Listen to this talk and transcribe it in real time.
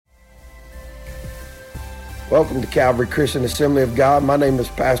Welcome to Calvary Christian Assembly of God. My name is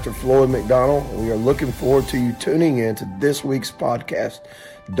Pastor Floyd McDonald, and we are looking forward to you tuning in to this week's podcast.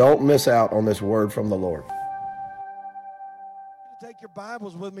 Don't miss out on this word from the Lord. Take your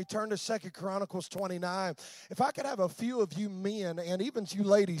Bibles with me. Turn to 2 Chronicles 29. If I could have a few of you men, and even you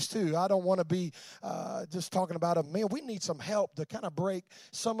ladies too, I don't want to be just talking about a man. We need some help to kind of break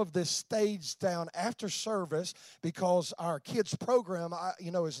some of this stage down after service, because our kids program,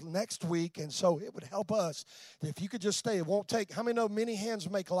 is next week, and so it would help us if you could just stay. It won't take. How many know many hands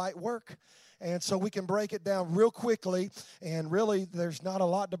make light work? And so we can break it down real quickly. And really, there's not a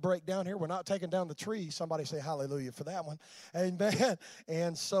lot to break down here. We're not taking down the tree. Somebody say hallelujah for that one. Amen.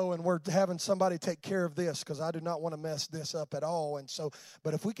 And we're having somebody take care of this, because I do not want to mess this up at all.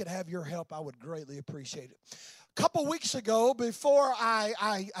 But if we could have your help, I would greatly appreciate it. A couple weeks ago, before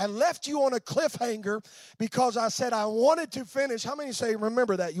I left you on a cliffhanger, because I said I wanted to finish. How many say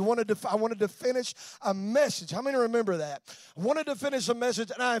remember that? I wanted to finish a message. How many remember that? I wanted to finish a message,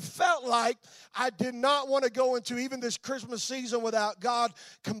 and I felt like I did not want to go into even this Christmas season without God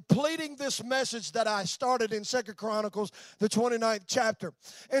completing this message that I started in 2 Chronicles, the 29th chapter.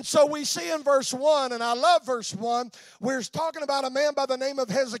 And so we see in verse 1, and I love verse 1, we're talking about a man by the name of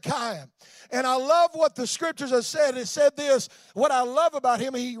Hezekiah. And I love what the scriptures have said. It said this, what I love about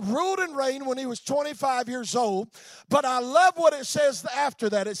him, he ruled and reigned when he was 25 years old. But I love what it says after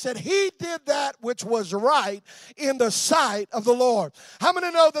that. It said he did that which was right in the sight of the Lord. How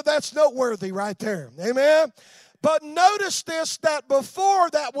many know that that's noteworthy right there? Amen. But notice this, that before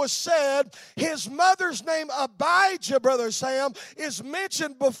that was said, his mother's name Abijah, Brother Sam, is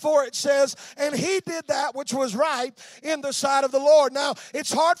mentioned before it says, and he did that which was right in the sight of the Lord. Now,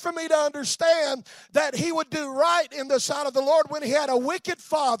 it's hard for me to understand that he would do right in the sight of the Lord when he had a wicked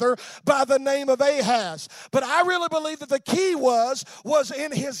father by the name of Ahaz. But I really believe that the key was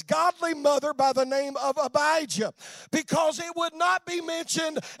in his godly mother by the name of Abijah, because it would not be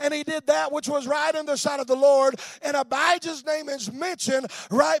mentioned, and he did that which was right in the sight of the Lord, and Abijah's name is mentioned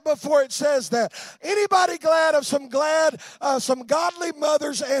right before it says that. Anybody glad of some godly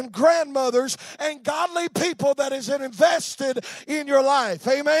mothers and grandmothers and godly people that is invested in your life?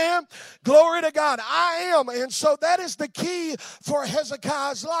 Amen. Glory to God. I am. And so that is the key for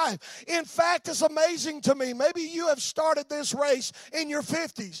Hezekiah's life. In fact, it's amazing to me. Maybe you have started this race in your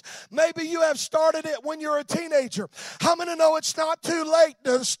 50s. Maybe you have started it when you're a teenager. How many know it's not too late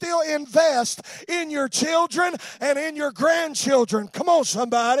to still invest in your children and in your grandchildren? Come on,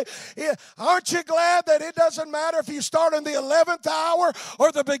 somebody. Aren't you glad that it doesn't matter if you start in the 11th hour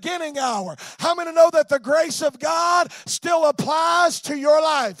or the beginning hour? How many know that the grace of God still applies to your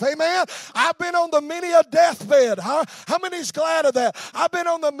life? Amen. I've been on the many a deathbed. How many's glad of that? I've been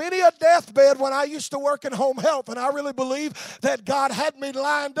on the many a deathbed when I used to work in home health, and I really believe that God had me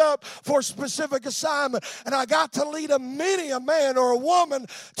lined up for a specific assignment, and I got to lead many a man or a woman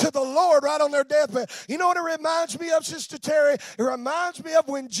to the Lord right on their deathbed. You know what it reminds me of, Sister Terry? It reminds me of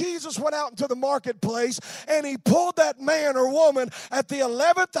when Jesus went out into the marketplace and he pulled that man or woman at the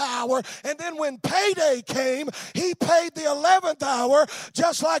 11th hour, and then when payday came, he paid the 11th hour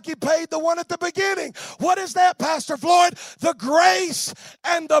just like he paid the one at the beginning. What is that, Pastor Floyd? The grace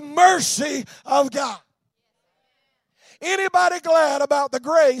and the mercy of God. Anybody glad about the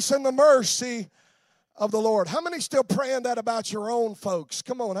grace and the mercy of the Lord? How many still praying that about your own folks?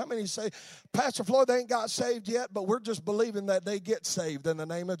 Come on, how many say, Pastor Floyd, they ain't got saved yet, but we're just believing that they get saved in the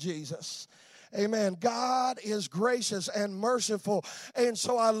name of Jesus. Amen. God is gracious and merciful. And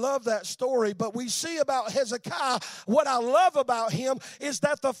so I love that story. But we see about Hezekiah, what I love about him is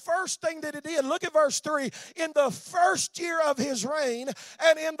that the first thing that he did, look at verse 3, in the first year of his reign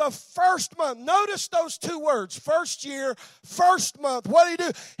and in the first month. Notice those two words, first year, first month. What did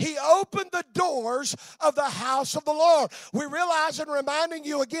he do? He opened the doors of the house of the Lord. We realize, and reminding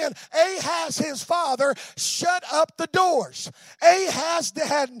you again, Ahaz, his father, shut up the doors. Ahaz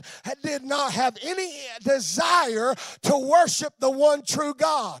did not have any desire to worship the one true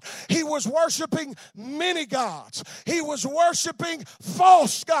God. He was worshiping many gods. He was worshiping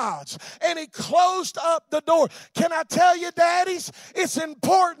false gods. And he closed up the door. Can I tell you, daddies, it's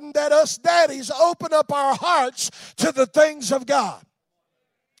important that us daddies open up our hearts to the things of God.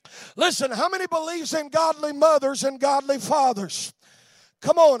 Listen, how many believes in godly mothers and godly fathers?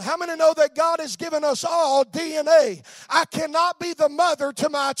 Come on, how many know that God has given us all DNA? I cannot be the mother to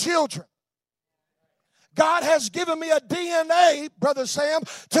my children. God has given me a DNA, Brother Sam,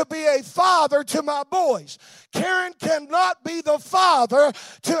 to be a father to my boys. Karen cannot be the father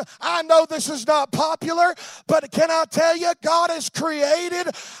to, I know this is not popular, but can I tell you, God has created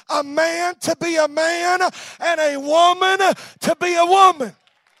a man to be a man and a woman to be a woman.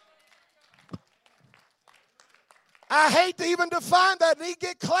 I hate to even define that, and he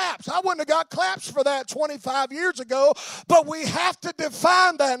get claps. I wouldn't have got claps for that 25 years ago, but we have to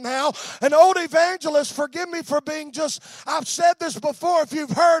define that now. An old evangelist, forgive me for being I've said this before if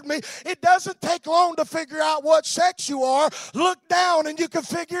you've heard me, it doesn't take long to figure out what sex you are. Look down and you can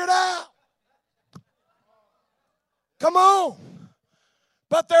figure it out. Come on.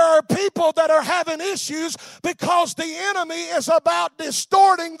 But there are people that are having issues because the enemy is about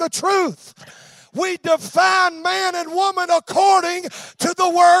distorting the truth. We define man and woman according to the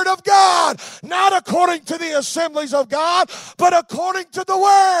Word of God, not according to the assemblies of God, but according to the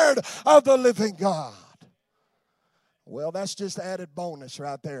Word of the living God. Well, that's just added bonus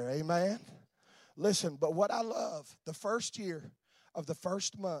right there, amen? Listen, but what I love, the first year of the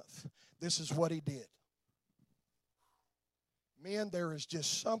first month, this is what he did. Men, there is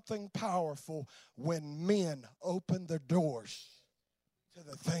just something powerful when men open the doors to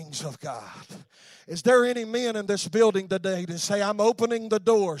the things of God. Is there any men in this building today to say, I'm opening the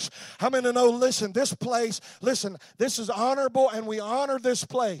doors? How many know, listen, this place, listen, this is honorable and we honor this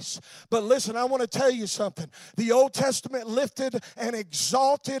place. But listen, I want to tell you something. The Old Testament lifted and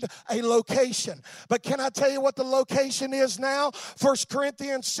exalted a location. But can I tell you what the location is now? 1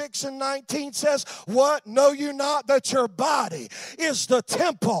 Corinthians 6:19 says, what? Know you not that your body is the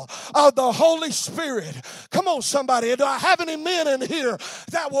temple of the Holy Spirit? Come on, somebody. Do I have any men in here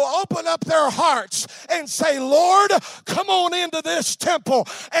that will open up their hearts and say, Lord, come on into this temple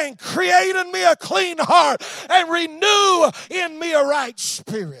and create in me a clean heart and renew in me a right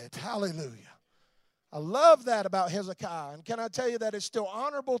spirit? Hallelujah. I love that about Hezekiah. And can I tell you that it's still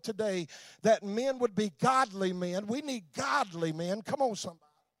honorable today that men would be godly men? We need godly men. Come on, somebody.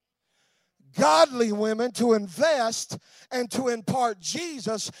 Godly women to invest and to impart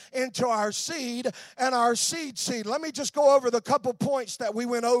Jesus into our seed and our seed. Let me just go over the couple points that we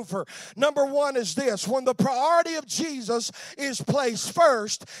went over. Number one is this. When the priority of Jesus is placed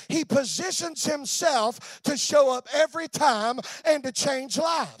first, he positions himself to show up every time and to change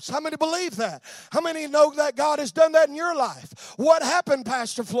lives. How many believe that? How many know that God has done that in your life? What happened,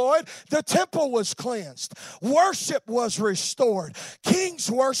 Pastor Floyd? The temple was cleansed. Worship was restored.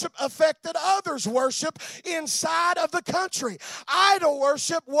 King's worship affected others' worship inside of the country. Idol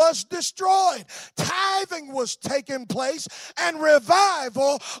worship was destroyed. Tithing was taking place, and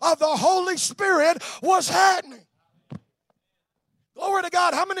revival of the Holy Spirit was happening. Glory to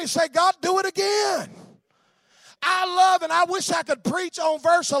God. How many say, God, do it again? I love, and I wish I could preach on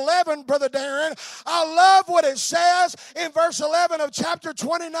verse 11, Brother Darren. I love what it says in verse 11 of chapter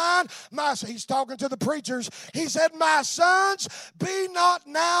 29. He's talking to the preachers. He said, my sons, be not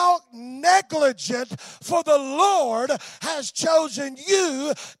now negligent, for the Lord has chosen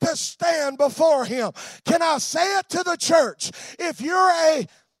you to stand before him. Can I say it to the church? If you're a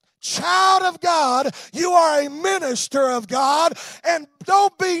child of God, you are a minister of God, and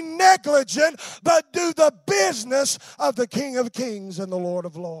don't be negligent, but do the business of the King of Kings and the Lord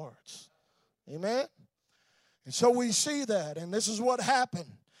of Lords. Amen? And so we see that, and this is what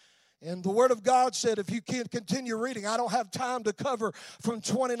happened. And the Word of God said, if you can continue reading, I don't have time to cover from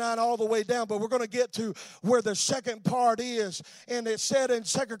 29 all the way down, but we're going to get to where the second part is. And it said in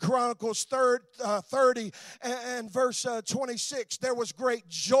 2 Chronicles 30 and verse 26, there was great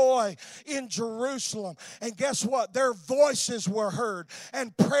joy in Jerusalem. And guess what? Their voices were heard,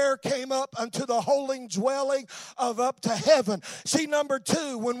 and prayer came up unto the holy dwelling of up to heaven. See, number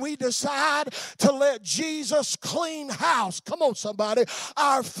two, when we decide to let Jesus clean house, come on, somebody,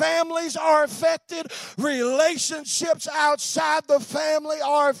 our family are affected. Relationships outside the family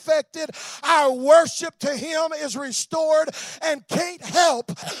are affected. Our worship to him is restored, and can't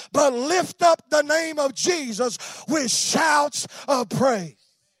help but lift up the name of Jesus with shouts of praise.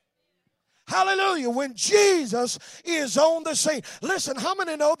 Hallelujah. When Jesus is on the scene. Listen, how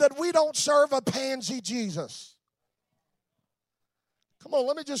many know that we don't serve a pansy Jesus? Come on,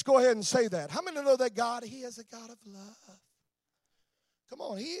 let me just go ahead and say that. How many know that God, he is a God of love? Come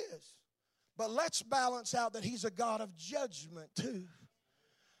on, he is. But let's balance out that he's a God of judgment too.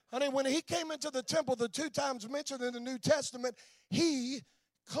 Honey, when he came into the temple, the two times mentioned in the New Testament, he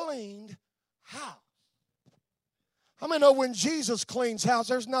cleaned house. How many know when Jesus cleans house,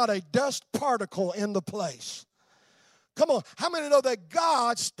 there's not a dust particle in the place? Come on, how many know that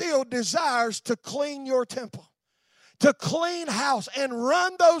God still desires to clean your temple? To clean house and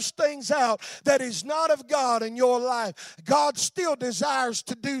run those things out that is not of God in your life. God still desires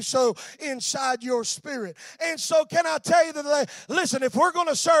to do so inside your spirit. And so can I tell you today, listen, if we're going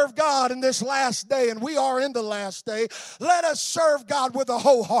to serve God in this last day, and we are in the last day, let us serve God with a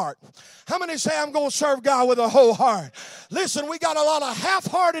whole heart. How many say I'm going to serve God with a whole heart? Listen, we got a lot of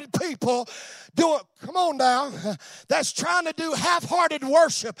half-hearted people come on now, that's trying to do half-hearted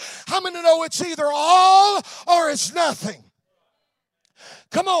worship. How many know it's either all or it's nothing?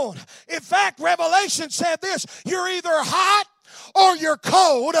 Come on. In fact, Revelation said this, you're either hot or you're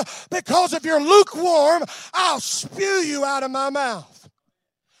cold, because if you're lukewarm, I'll spew you out of my mouth.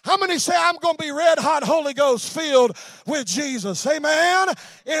 How many say I'm going to be red hot Holy Ghost filled with Jesus? Amen.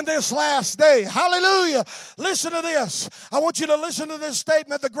 In this last day. Hallelujah. Listen to this. I want you to listen to this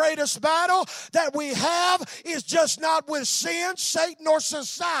statement. The greatest battle that we have is just not with sin, Satan, or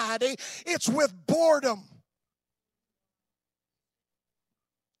society. It's with boredom.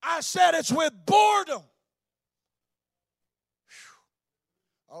 I said it's with boredom.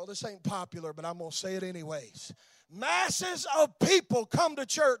 Oh, this ain't popular, but I'm going to say it anyways. Masses of people come to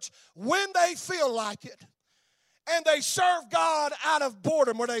church when they feel like it, and they serve God out of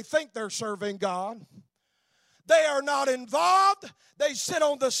boredom, where they think they're serving God. They are not involved. They sit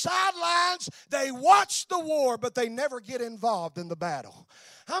on the sidelines. They watch the war, but they never get involved in the battle.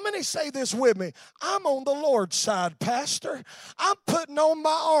 How many say this with me? I'm on the Lord's side, Pastor. I'm putting on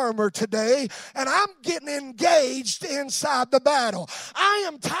my armor today, and I'm getting engaged inside the battle. I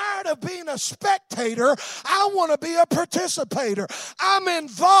am tired of being a spectator. I want to be a participator. I'm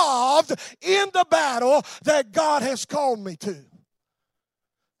involved in the battle that God has called me to.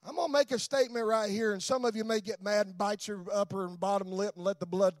 I'm going to make a statement right here, and some of you may get mad and bite your upper and bottom lip and let the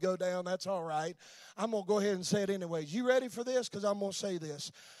blood go down. That's all right. I'm going to go ahead and say it anyways. You ready for this? Because I'm going to say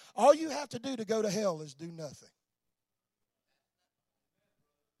this. All you have to do to go to hell is do nothing.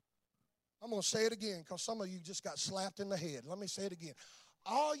 I'm going to say it again because some of you just got slapped in the head. Let me say it again.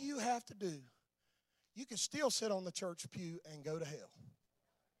 All you have to do, you can still sit on the church pew and go to hell.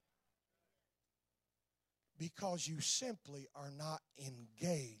 Because you simply are not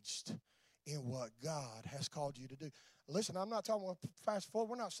engaged in what God has called you to do. Listen, I'm not talking about fast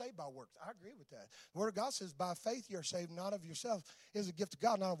forward. We're not saved by works. I agree with that. The Word of God says, by faith you're saved, not of yourself. It is a gift of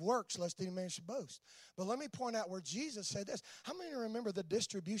God, not of works, lest any man should boast. But let me point out where Jesus said this. How many remember the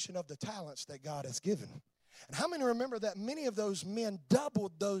distribution of the talents that God has given? And how many remember that many of those men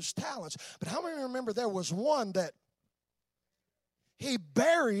doubled those talents? But how many remember there was one that he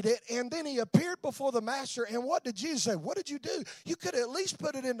buried it, and then he appeared before the master. And what did Jesus say? What did you do? You could at least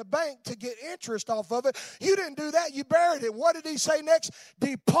put it in the bank to get interest off of it. You didn't do that. You buried it. What did he say next?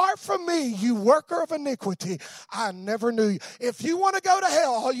 Depart from me, you worker of iniquity. I never knew you. If you want to go to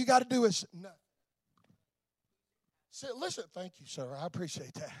hell, all you got to do is no. So, listen, thank you, sir. I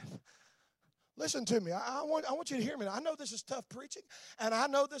appreciate that. Listen to me. I want you to hear me. I know this is tough preaching, and I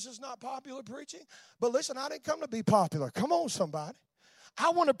know this is not popular preaching, but listen, I didn't come to be popular. Come on, somebody. I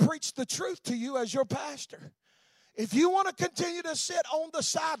want to preach the truth to you as your pastor. If you want to continue to sit on the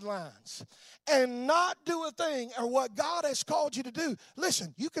sidelines and not do a thing or what God has called you to do,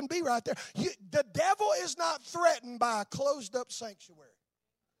 listen, you can be right there. The devil is not threatened by a closed-up sanctuary.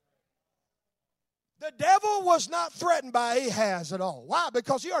 The devil was not threatened by Ahaz at all. Why?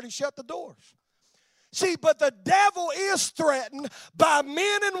 Because he already shut the doors. See, but the devil is threatened by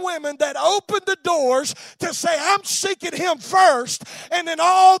men and women that open the doors to say, I'm seeking him first, and then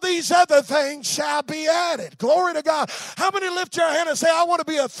all these other things shall be added. Glory to God. How many lift your hand and say, I want to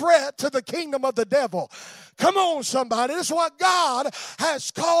be a threat to the kingdom of the devil? Come on, somebody. This is what God has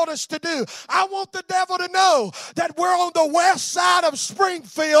called us to do. I want the devil to know that we're on the west side of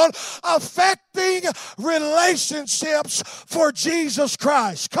Springfield affecting relationships for Jesus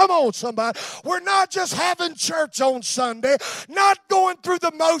Christ. Come on, somebody. We're not just having church on Sunday, not going through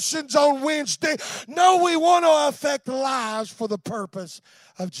the motions on Wednesday. No, we want to affect lives for the purpose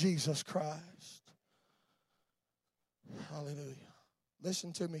of Jesus Christ. Hallelujah.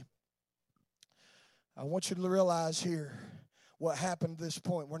 Listen to me. I want you to realize here what happened at this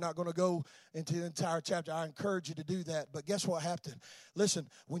point. We're not going to go into the entire chapter. I encourage you to do that. But guess what happened? Listen,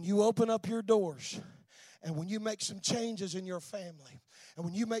 when you open up your doors and when you make some changes in your family, and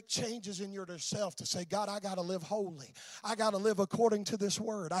when you make changes in yourself to say, God, I got to live holy. I got to live according to this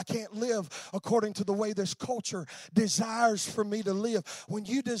word. I can't live according to the way this culture desires for me to live. When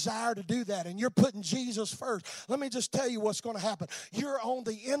you desire to do that and you're putting Jesus first, let me just tell you what's going to happen. You're on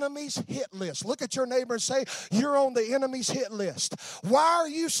the enemy's hit list. Look at your neighbor and say, you're on the enemy's hit list. Why are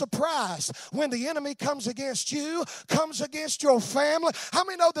you surprised when the enemy comes against you, comes against your family? How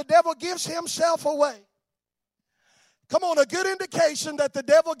many know the devil gives himself away? Come on, a good indication that the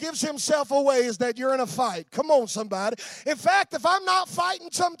devil gives himself away is that you're in a fight. Come on, somebody. In fact, if I'm not fighting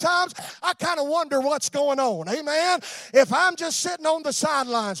sometimes, I kind of wonder what's going on. Amen? If I'm just sitting on the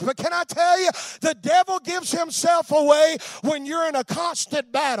sidelines. But can I tell you, the devil gives himself away when you're in a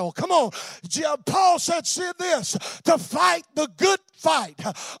constant battle. Come on. Paul said this, to fight the good fight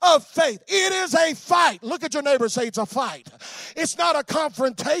of faith. It is a fight. Look at your neighbor and say it's a fight. It's not a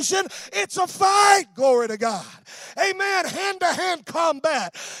confrontation. It's a fight. Glory to God. Amen. Hand-to-hand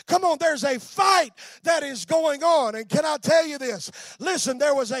combat. Come on, there's a fight that is going on. And can I tell you this? Listen,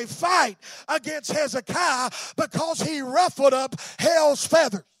 there was a fight against Hezekiah because he ruffled up hell's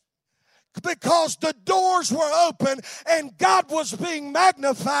feathers. Because the doors were open and God was being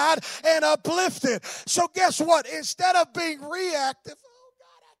magnified and uplifted. So guess what? Instead of being reactive, oh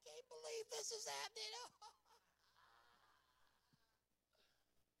God, I can't believe this is happening.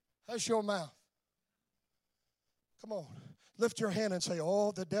 Hush your mouth. Come on. Lift your hand and say,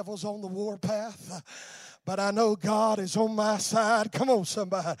 oh, the devil's on the warpath. But I know God is on my side. Come on,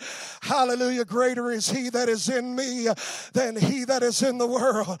 somebody. Hallelujah. Greater is he that is in me than he that is in the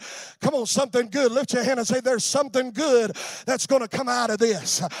world. Come on, something good. Lift your hand and say, there's something good that's going to come out of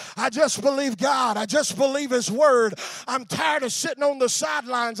this. I just believe God. I just believe his word. I'm tired of sitting on the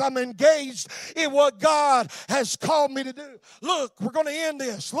sidelines. I'm engaged in what God has called me to do. Look, we're going to end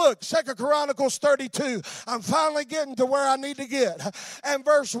this. Look, 2 Chronicles 32. I'm finally getting to where I need to get. And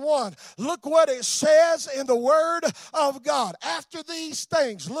verse 1. Look what it says in the word of God. After these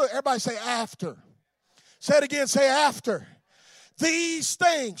things. Look, everybody say after. Say it again, say after. These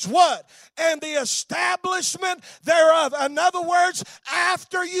things, what? And the establishment thereof. In other words,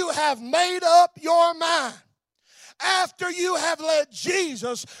 after you have made up your mind. After you have let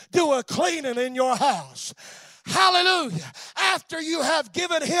Jesus do a cleaning in your house. Hallelujah. After you have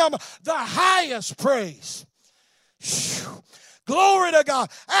given him the highest praise. Whew. Glory to God.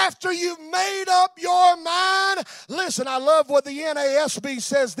 After you've made up your mind. Listen, I love what the NASB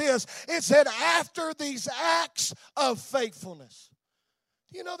says this. It said, after these acts of faithfulness.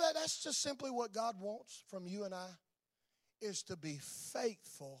 You know that that's just simply what God wants from you and I, is to be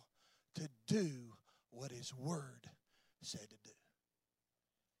faithful to do what his word said to do.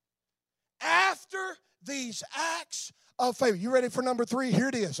 After these acts of faith. You ready for number 3? Here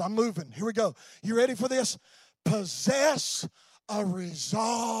it is. I'm moving. Here we go. You ready for this? Possess a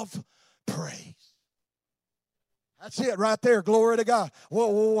resolve praise. That's it right there. Glory to God.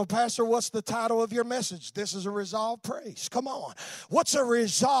 Well, Pastor, what's the title of your message? This is a resolve praise. Come on. What's a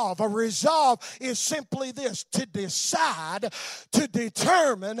resolve? A resolve is simply this: to decide, to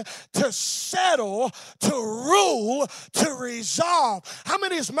determine, to settle, to rule, to resolve. How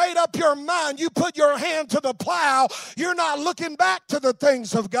many has made up your mind? You put your hand to the plow. You're not looking back to the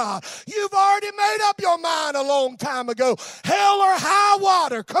things of God. You've already made up your mind a long time ago. Hell or high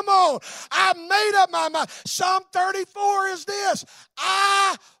water. Come on. I made up my mind. Psalm 34 is this: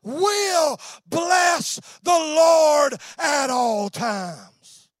 I will bless the Lord at all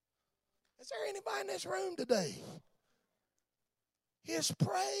times. Is there anybody in this room today? His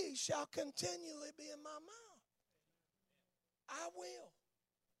praise shall continually be in my mouth. I will.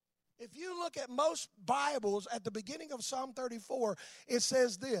 If you look at most Bibles, at the beginning of Psalm 34, it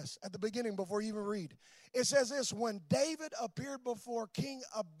says this, at the beginning before you even read. It says this: when David appeared before King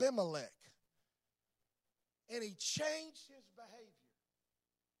Abimelech, and he changed his behavior.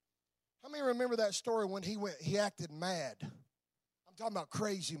 How many remember that story when he acted mad? I'm talking about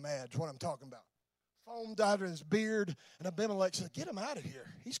crazy mad is what I'm talking about. Foamed out of his beard, and Abimelech said, get him out of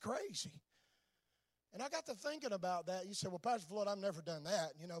here. He's crazy. And I got to thinking about that. You said, well, Pastor Floyd, I've never done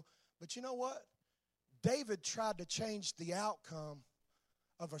that, But you know what? David tried to change the outcome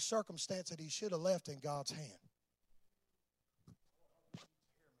of a circumstance that he should have left in God's hand.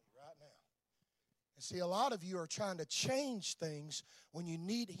 See, a lot of you are trying to change things when you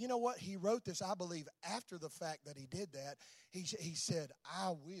need. You know what? He wrote this, I believe, after the fact that he did that. He said, I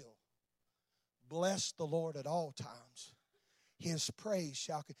will bless the Lord at all times. His praise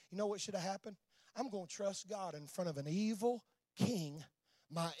shall. You know what should have happened? I'm going to trust God in front of an evil king,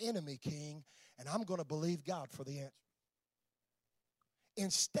 my enemy king, and I'm going to believe God for the answer.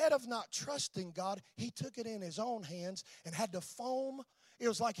 Instead of not trusting God, he took it in his own hands and had to foam. It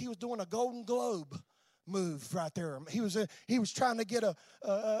was like he was doing a Golden Globe move right there. He was trying to get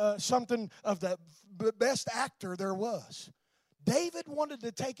something of the best actor there was. David wanted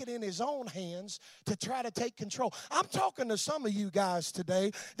to take it in his own hands to try to take control. I'm talking to some of you guys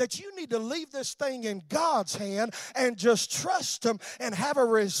today that you need to leave this thing in God's hand and just trust Him and have a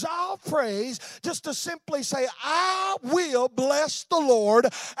resolved praise just to simply say, I will bless the Lord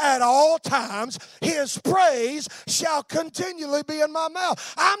at all times. His praise shall continually be in my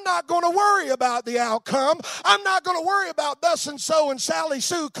mouth. I'm not going to worry about the outcome. I'm not going to worry about thus and so and Sally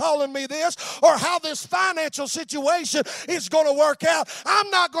Sue calling me this or how this financial situation is going to work out. I'm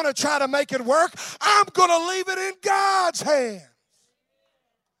not going to try to make it work. I'm going to leave it in God's hands.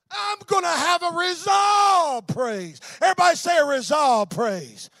 I'm going to have a resolved praise. Everybody say a resolved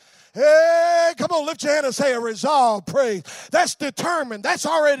praise. Hey, come on, lift your hand and say a resolved praise. That's determined. That's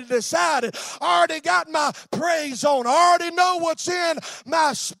already decided. I already got my praise on. I already know what's in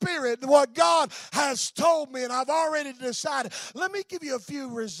my spirit, what God has told me, and I've already decided. Let me give you a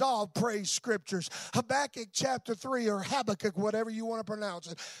few resolved praise scriptures. Habakkuk chapter 3, or Habakkuk, whatever you want to pronounce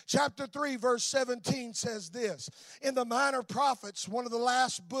it. Chapter 3, verse 17 says this. In the Minor Prophets, one of the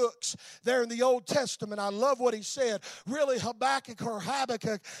last books there in the Old Testament, I love what he said. Really, Habakkuk or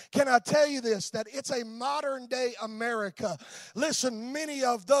Habakkuk, can I tell you this, that it's a modern day America. Listen, many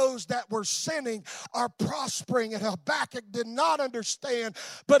of those that were sinning are prospering, and Habakkuk did not understand,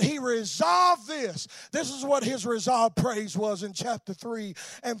 but he resolved this. This is what his resolved praise was in chapter 3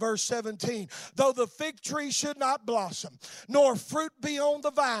 and verse 17. Though the fig tree should not blossom, nor fruit be on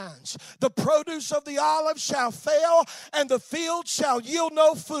the vines, the produce of the olive shall fail, and the field shall yield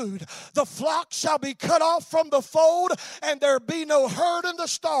no food. The flock shall be cut off from the fold, and there be no herd in the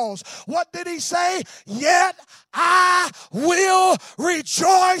stalls. What did he say? Yet I will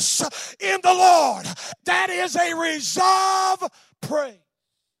rejoice in the Lord. That is a resolve praise.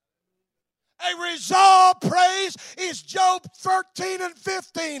 A resolved praise is Job 13 and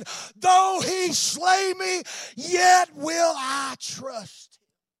 15. Though he slay me, yet will I trust.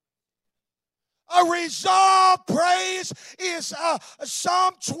 A resolved praise is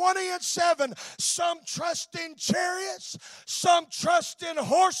Psalm 20 and 7. Some trust in chariots, some trust in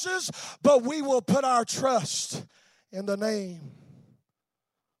horses, but we will put our trust in the name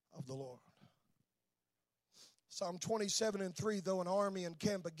of the Lord. Psalm 27 and 3, though an army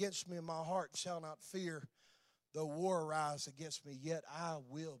encamp against me, my heart shall not fear. Though war arise against me, yet I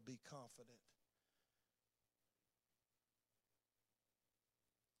will be confident.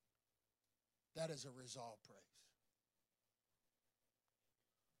 That is a resolved praise.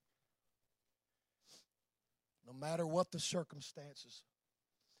 No matter what the circumstances.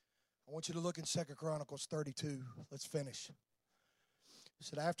 I want you to look in 2 Chronicles 32. Let's finish. It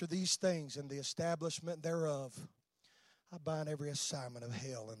said, after these things and the establishment thereof, I bind every assignment of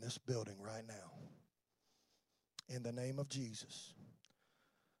hell in this building right now. In the name of Jesus,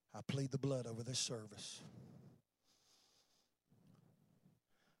 I plead the blood over this service.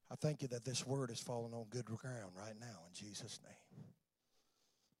 I thank you that this word is falling on good ground right now in Jesus' name.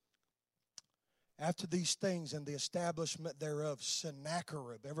 After these things and the establishment thereof,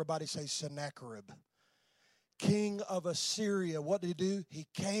 Sennacherib, everybody say Sennacherib, king of Assyria, what did he do? He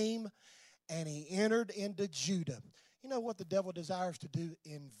came and he entered into Judah. You know what the devil desires to do?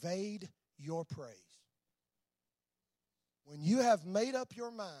 Invade your praise. When you have made up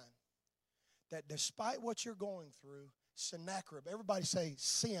your mind that despite what you're going through, Sennacherib, everybody say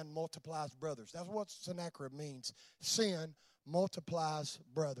sin multiplies brothers. That's what Sennacherib means. Sin multiplies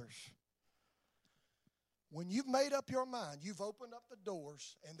brothers. When you've made up your mind, you've opened up the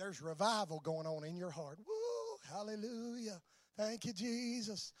doors, and there's revival going on in your heart. Woo, hallelujah. Thank you,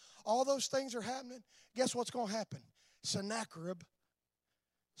 Jesus. All those things are happening. Guess what's going to happen? Sennacherib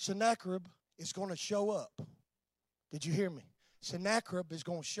is going to show up. Did you hear me? Sennacherib is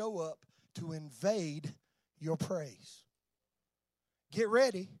going to show up to invade your praise. Get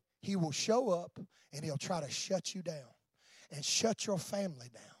ready. He will show up, and he'll try to shut you down and shut your family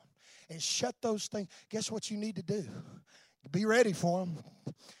down and shut those things. Guess what you need to do? Be ready for him.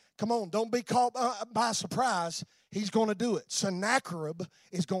 Come on, don't be caught by surprise. He's going to do it. Sennacherib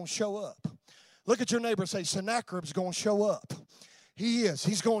is going to show up. Look at your neighbor and say, Sennacherib is going to show up. He is.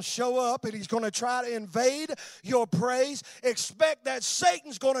 He's going to show up, and he's going to try to invade your praise. Expect that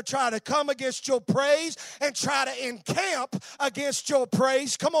Satan's going to try to come against your praise and try to encamp against your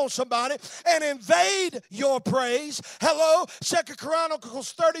praise. Come on, somebody. And invade your praise. Hello? 2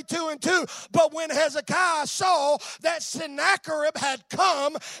 Chronicles 32 and 2. But when Hezekiah saw that Sennacherib had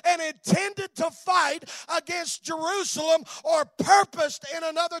come and intended to fight against Jerusalem, or purposed in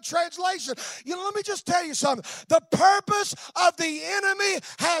another translation. You know, let me just tell you something. The purpose of the the enemy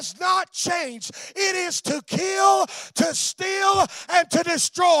has not changed. It is to kill, to steal, and to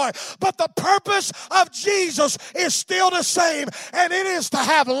destroy. But the purpose of Jesus is still the same, and it is to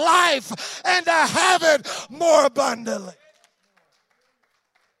have life and to have it more abundantly.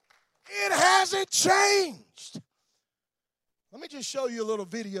 It hasn't changed. Let me just show you a little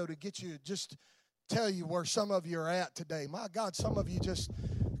video to get you, just tell you where some of you are at today. My God, some of you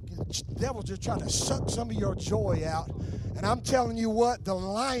the devil's just trying to suck some of your joy out. And I'm telling you what, the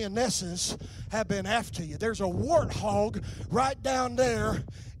lionesses have been after you. There's a warthog right down there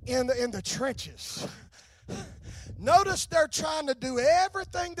in the trenches. Notice they're trying to do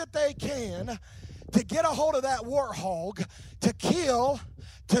everything that they can to get a hold of that warthog, to kill,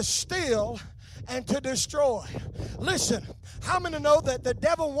 to steal, and to destroy. Listen, how many know that the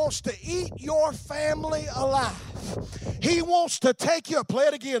devil wants to eat your family alive? He wants to take you, play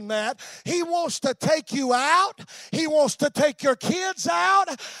it again, Matt. He wants to take you out. He wants to take your kids out.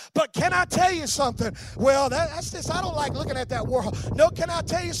 But can I tell you something? Well, that's this. I don't like looking at that warthog. No, can I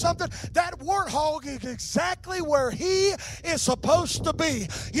tell you something? That warthog is exactly where he is supposed to be.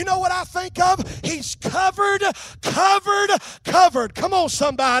 You know what I think of? He's covered. Come on,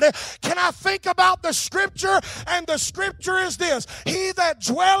 somebody. Can I think about the scripture? And the scripture is this: he that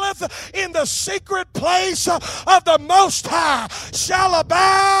dwelleth in the secret place of the Most High shall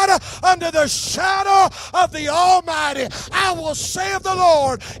abide under the shadow of the Almighty. I will say of the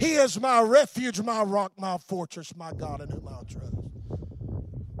Lord, he is my refuge, my rock, my fortress, my God in whom I'll trust.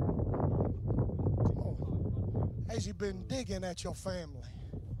 Come on. Has he been digging at your family,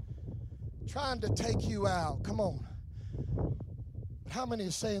 trying to take you out? Come on. But how many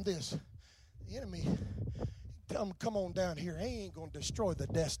is saying this? The enemy, tell him, come on down here. He ain't going to destroy the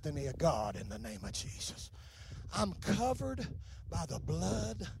destiny of God in the name of Jesus. I'm covered by the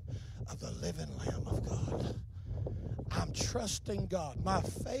blood of the living Lamb of God. I'm trusting God. My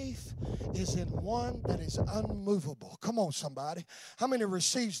faith is in one that is unmovable. Come on, somebody. How many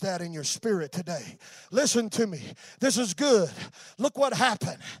receives that in your spirit today? Listen to me. This is good. Look what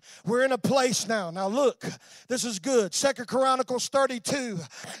happened. We're in a place now. Now look, this is good. 2 Chronicles 32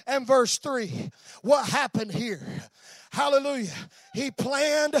 and verse 3. What happened here? Hallelujah. He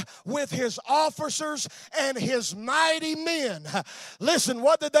planned with his officers and his mighty men. Listen,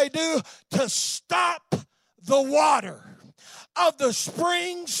 what did they do? To stop the water of the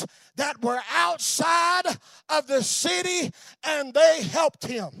springs that were outside of the city, and they helped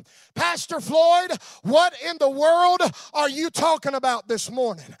him. Pastor Floyd, what in the world are you talking about this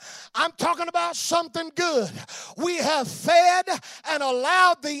morning? I'm talking about something good. We have fed and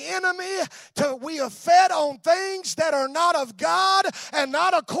allowed the enemy we have fed on things that are not of God and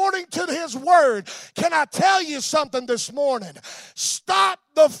not according to his word. Can I tell you something this morning? Stop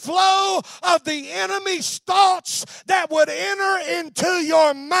the flow of the enemy's thoughts that would enter into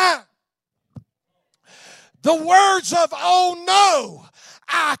your mind. The words of, oh no,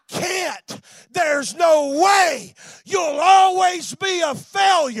 I can't. There's no way. You'll always be a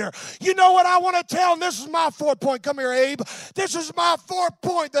failure. You know what I want to tell? And this is my fourth point. Come here, Abe. This is my fourth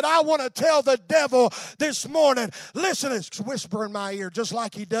point that I want to tell the devil this morning. Listen, it's whisper in my ear just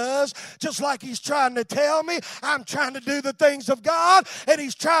like he does, just like he's trying to tell me I'm trying to do the things of God, and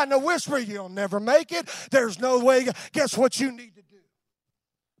he's trying to whisper, you'll never make it. There's no way. Guess what you need to do?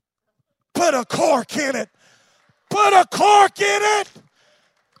 Put a cork in it. Put a cork in it.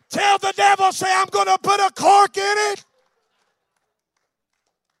 Tell the devil, say, I'm going to put a cork in it.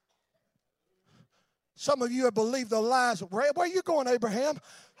 Some of you have believed the lies. Where are you going, Abraham?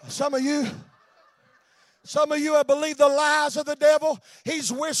 Some of you have believed the lies of the devil.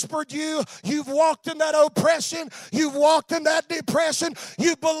 He's whispered you. You've walked in that oppression. You've walked in that depression.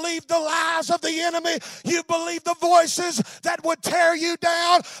 You believed the lies of the enemy. You believed the voices that would tear you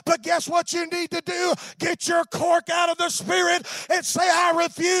down. But guess what you need to do? Get your cork out of the spirit and say, I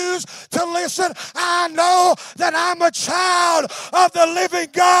refuse to listen. I know that I'm a child of the living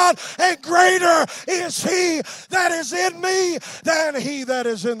God, and greater is he that is in me than he that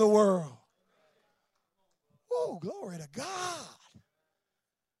is in the world. Oh, glory to God.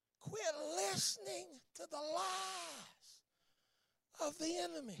 Quit listening to the lies of the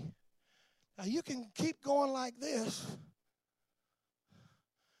enemy. Now, you can keep going like this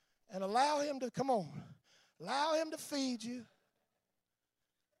and allow him to, come on, allow him to feed you.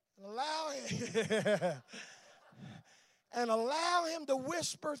 Allow him to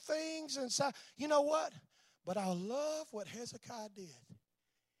whisper things inside. You know what? But I love what Hezekiah did.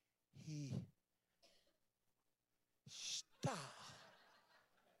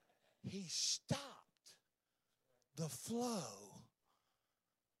 He stopped the flow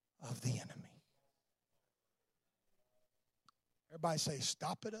of the enemy. Everybody say,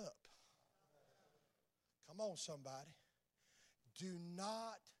 stop it up. Come on, somebody. Do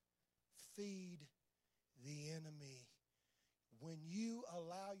not feed the enemy. When you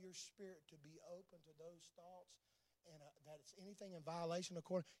allow your spirit to be open to those thoughts and that it's anything in violation of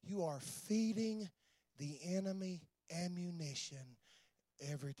court, you are feeding the enemy ammunition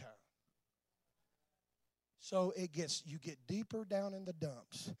every time. So you get deeper down in the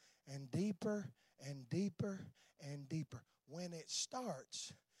dumps and deeper and deeper and deeper. When it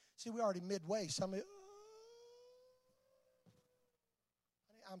starts, see, we're already midway. Somebody,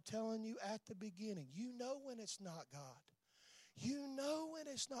 I'm telling you at the beginning, you know when it's not God. You know when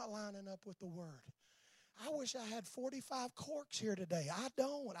it's not lining up with the Word. I wish I had 45 corks here today. I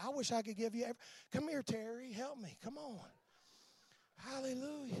don't. I wish I could give you come here, Terry. Help me. Come on.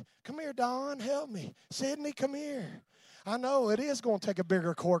 Hallelujah. Come here, Don. Help me. Sydney, come here. I know it is going to take a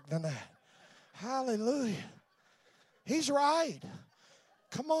bigger cork than that. Hallelujah. He's right.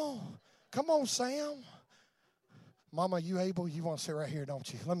 Come on. Come on, Sam. Mama, you able? You want to sit right here,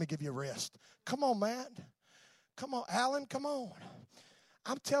 don't you? Let me give you a rest. Come on, Matt. Come on, Alan, come on.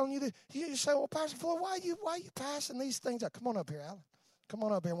 I'm telling you that. You say, well, Pastor Floyd, why are you passing these things out? Come on up here, Alan. Come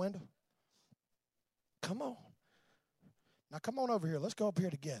on up here, Wendell. Come on. Now come on over here. Let's go up here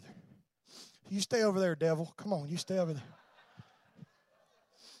together. You stay over there, devil. Come on, you stay over there.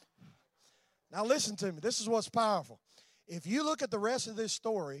 Now listen to me. This is what's powerful. If you look at the rest of this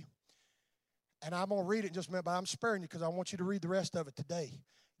story, and I'm going to read it in just a minute, but I'm sparing you because I want you to read the rest of it today.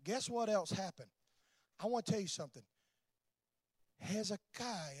 Guess what else happened? I want to tell you something.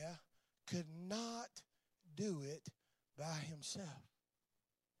 Hezekiah could not do it by himself.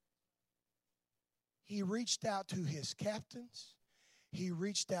 He reached out to his captains. He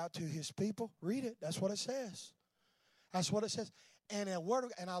reached out to his people. Read it. That's what it says. That's what it says. And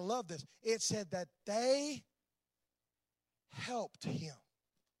I love this. It said that they helped him.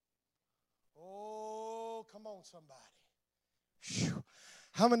 Oh, come on, somebody. Whew.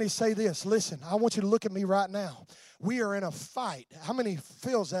 How many say this? Listen, I want you to look at me right now. We are in a fight. How many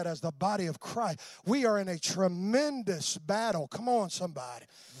feels that as the body of Christ? We are in a tremendous battle. Come on, somebody.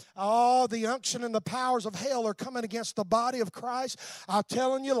 Oh, the unction and the powers of hell are coming against the body of Christ. I'm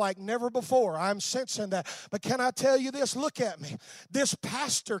telling you like never before. I'm sensing that. But can I tell you this? Look at me. This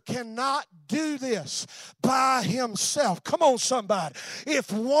pastor cannot do this by himself. Come on, somebody.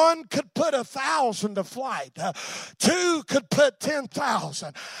 If one could put 1,000 to flight, two could put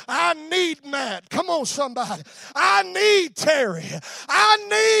 10,000. I need Matt. Come on, somebody. I need Terry. I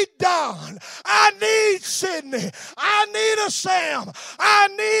need Don. I need Sydney. I need a Sam. I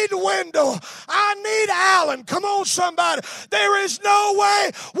need Wendell. I need Alan. Come on, somebody. There is no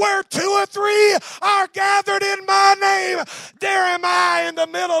way where 2 or 3 are gathered in my name, there am I in the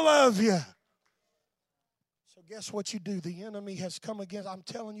middle of you. So guess what you do? The enemy has come against. I'm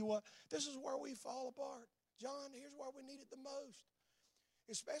telling you what, this is where we fall apart. John, here's where we need it the most.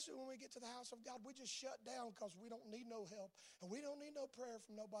 Especially when we get to the house of God, we just shut down because we don't need no help and we don't need no prayer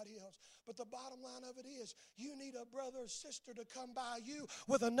from nobody else. But the bottom line of it is you need a brother or sister to come by you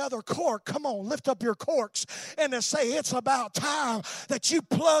with another cork. Come on, lift up your corks and to say it's about time that you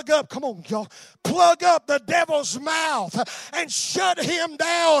plug up. Come on, y'all. Plug up the devil's mouth and shut him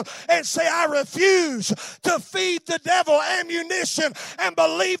down and say, I refuse to feed the devil ammunition and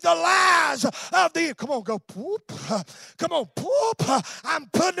believe the lies of the... Come on, go poop. Come on, poop. I'm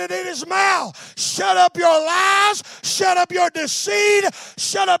putting it in his mouth. Shut up your lies. Shut up your deceit.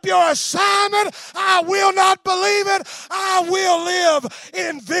 Shut up your assignment. I will not believe it. I will live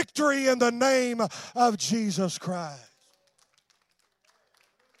in victory in the name of Jesus Christ.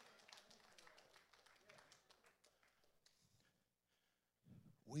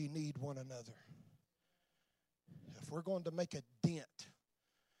 We need one another. If we're going to make a dent,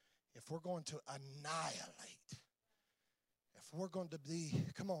 if we're going to annihilate, if we're going to be,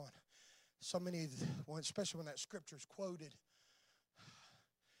 come on, so many, especially when that scripture is quoted,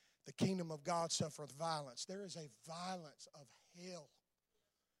 the kingdom of God suffereth violence. There is a violence of hell.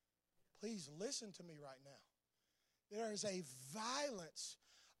 Please listen to me right now. There is a violence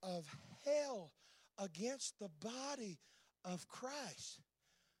of hell against the body of Christ.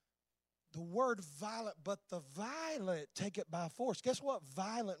 The word violent, but the violent take it by force. Guess what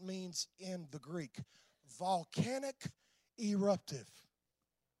violent means in the Greek? Volcanic, eruptive.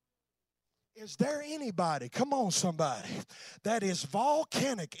 Is there anybody, come on somebody, that is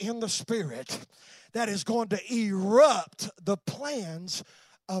volcanic in the spirit, that is going to erupt the plans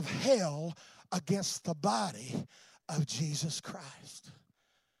of hell against the body of Jesus Christ?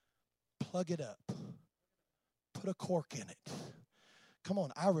 Plug it up. Put a cork in it. Come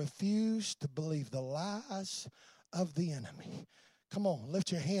on, I refuse to believe the lies of the enemy. Come on,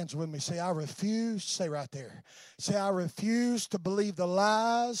 lift your hands with me. Say, I refuse. Say right there. Say, I refuse to believe the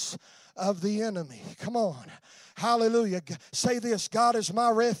lies of the enemy. Come on. Hallelujah. Say this: God is my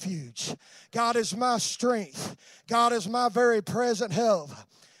refuge. God is my strength. God is my very present help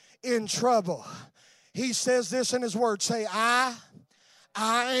in trouble. He says this in his word. Say, I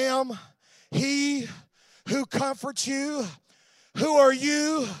am he who comforts you. Who are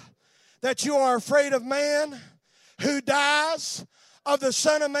you that you are afraid of man who dies, of the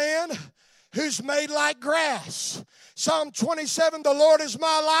Son of Man who's made like grass? Psalm 27, the Lord is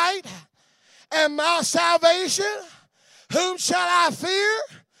my light and my salvation. Whom shall I fear?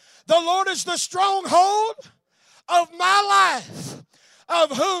 The Lord is the stronghold of my life.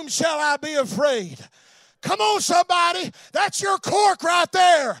 Of whom shall I be afraid? Come on, somebody. That's your cork right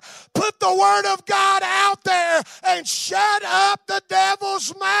there. Put the word of God out there and shut up the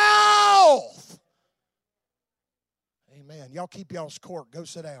devil's mouth. Amen. Y'all keep y'all's cork. Go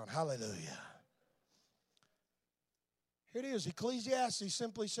sit down. Hallelujah. Here it is. Ecclesiastes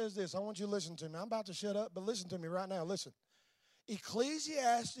simply says this. I want you to listen to me. I'm about to shut up, but listen to me right now. Listen.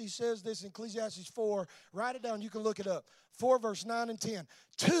 Ecclesiastes says this in Ecclesiastes 4. Write it down. You can look it up. 4 verse 9 and 10.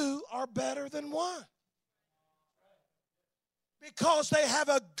 2 are better than 1. Because they have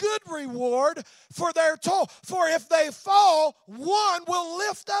a good reward for their toil. For if they fall, one will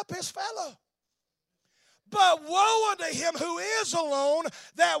lift up his fellow. But woe unto him who is alone,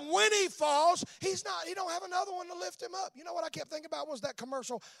 that when he falls, he don't have another one to lift him up. You know what I kept thinking about was that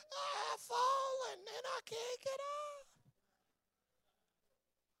commercial, I've fallen and I can't get up.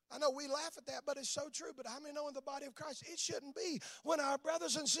 I know we laugh at that, but it's so true. But how many know in the body of Christ, it shouldn't be. When our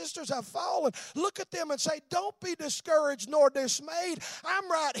brothers and sisters have fallen, look at them and say, don't be discouraged nor dismayed.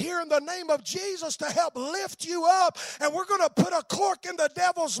 I'm right here in the name of Jesus to help lift you up. And we're going to put a cork in the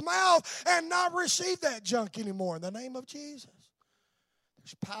devil's mouth and not receive that junk anymore in the name of Jesus.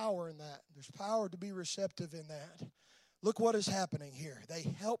 There's power in that. There's power to be receptive in that. Look what is happening here. They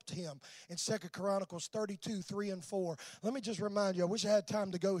helped him in 2 Chronicles 32, 3 and 4. Let me just remind you, I wish I had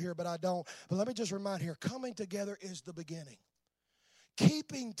time to go here, but I don't. But let me just remind here, coming together is the beginning.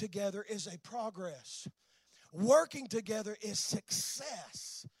 Keeping together is a progress. Working together is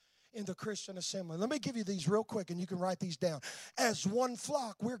success in the Christian assembly. Let me give you these real quick, and you can write these down. As one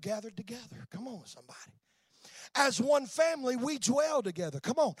flock, we're gathered together. Come on, somebody. As one family, we dwell together.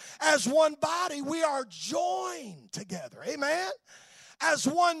 Come on. As one body, we are joined together. Amen. As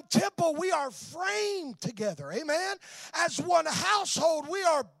one temple, we are framed together. Amen. As one household, we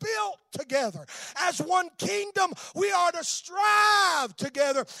are built together. As one kingdom, we are to strive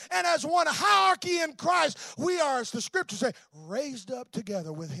together. And as one hierarchy in Christ, we are, as the scriptures say, raised up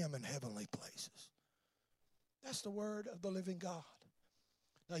together with him in heavenly places. That's the word of the living God.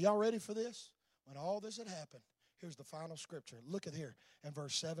 Now, y'all ready for this? When all this had happened, here's the final scripture. Look at here in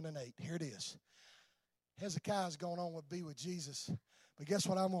verse 7 and 8. Here it is. Hezekiah's going on to be with Jesus. But guess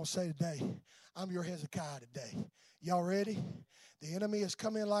what I'm going to say today? I'm your Hezekiah today. Y'all ready? The enemy has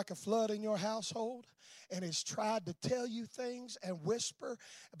come in like a flood in your household and has tried to tell you things and whisper.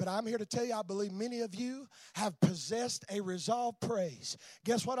 But I'm here to tell you, I believe many of you have possessed a resolved praise.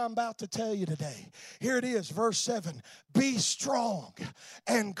 Guess what I'm about to tell you today? Here it is, verse 7. Be strong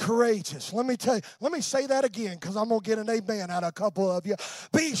and courageous. Let me say that again because I'm going to get an amen out of a couple of you.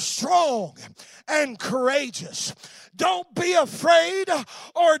 Be strong and courageous. Don't be afraid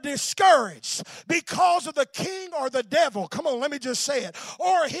or discouraged because of the king or the devil. Come on, let me just say it.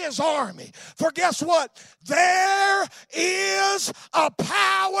 Or his army. For guess what? There is a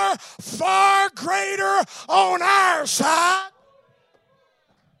power far greater on our side.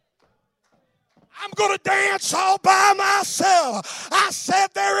 I'm going to dance all by myself. I said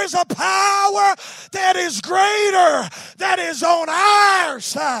there is a power that is greater, that is on our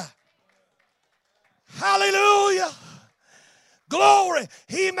side. Hallelujah. Glory.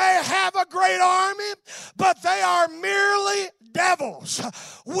 He may have a great army, but they are merely devils.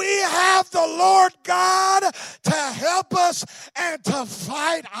 We have the Lord God to help us and to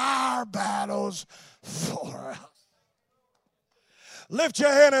fight our battles for us. Lift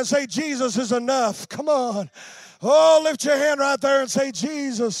your hand and say, Jesus is enough. Come on. Oh, lift your hand right there and say,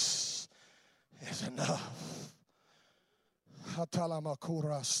 Jesus is enough.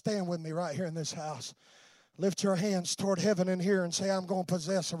 Stand with me right here in this house. Lift your hands toward heaven in here and say, I'm going to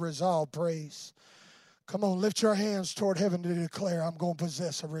possess a resolved praise. Come on, lift your hands toward heaven to declare, I'm going to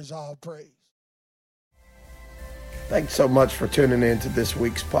possess a resolved praise. Thanks so much for tuning in to this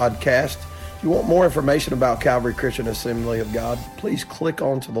week's podcast. If you want more information about Calvary Christian Assembly of God, please click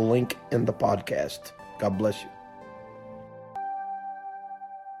onto the link in the podcast. God bless you.